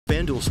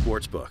FanDuel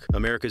Sportsbook,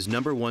 America's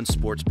 #1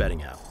 sports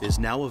betting app, is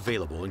now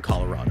available in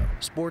Colorado.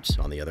 Sports,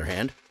 on the other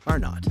hand, are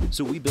not.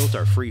 So we built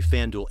our free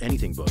FanDuel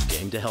Anything Book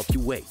game to help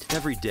you wait.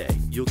 Every day,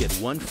 you'll get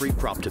one free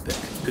prop to pick.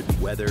 Could be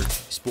weather,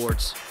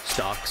 sports,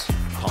 stocks,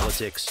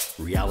 politics,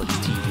 reality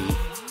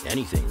TV,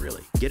 anything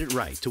really. Get it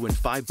right to win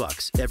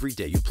 $5 every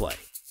day you play.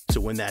 So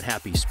when that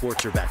happy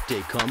sports are back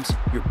day comes,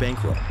 your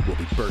bankroll will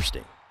be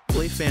bursting.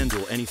 Play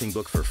FanDuel Anything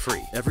Book for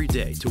free every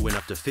day to win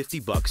up to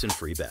 $50 in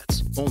free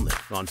bets. Only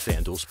on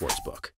FanDuel Sportsbook.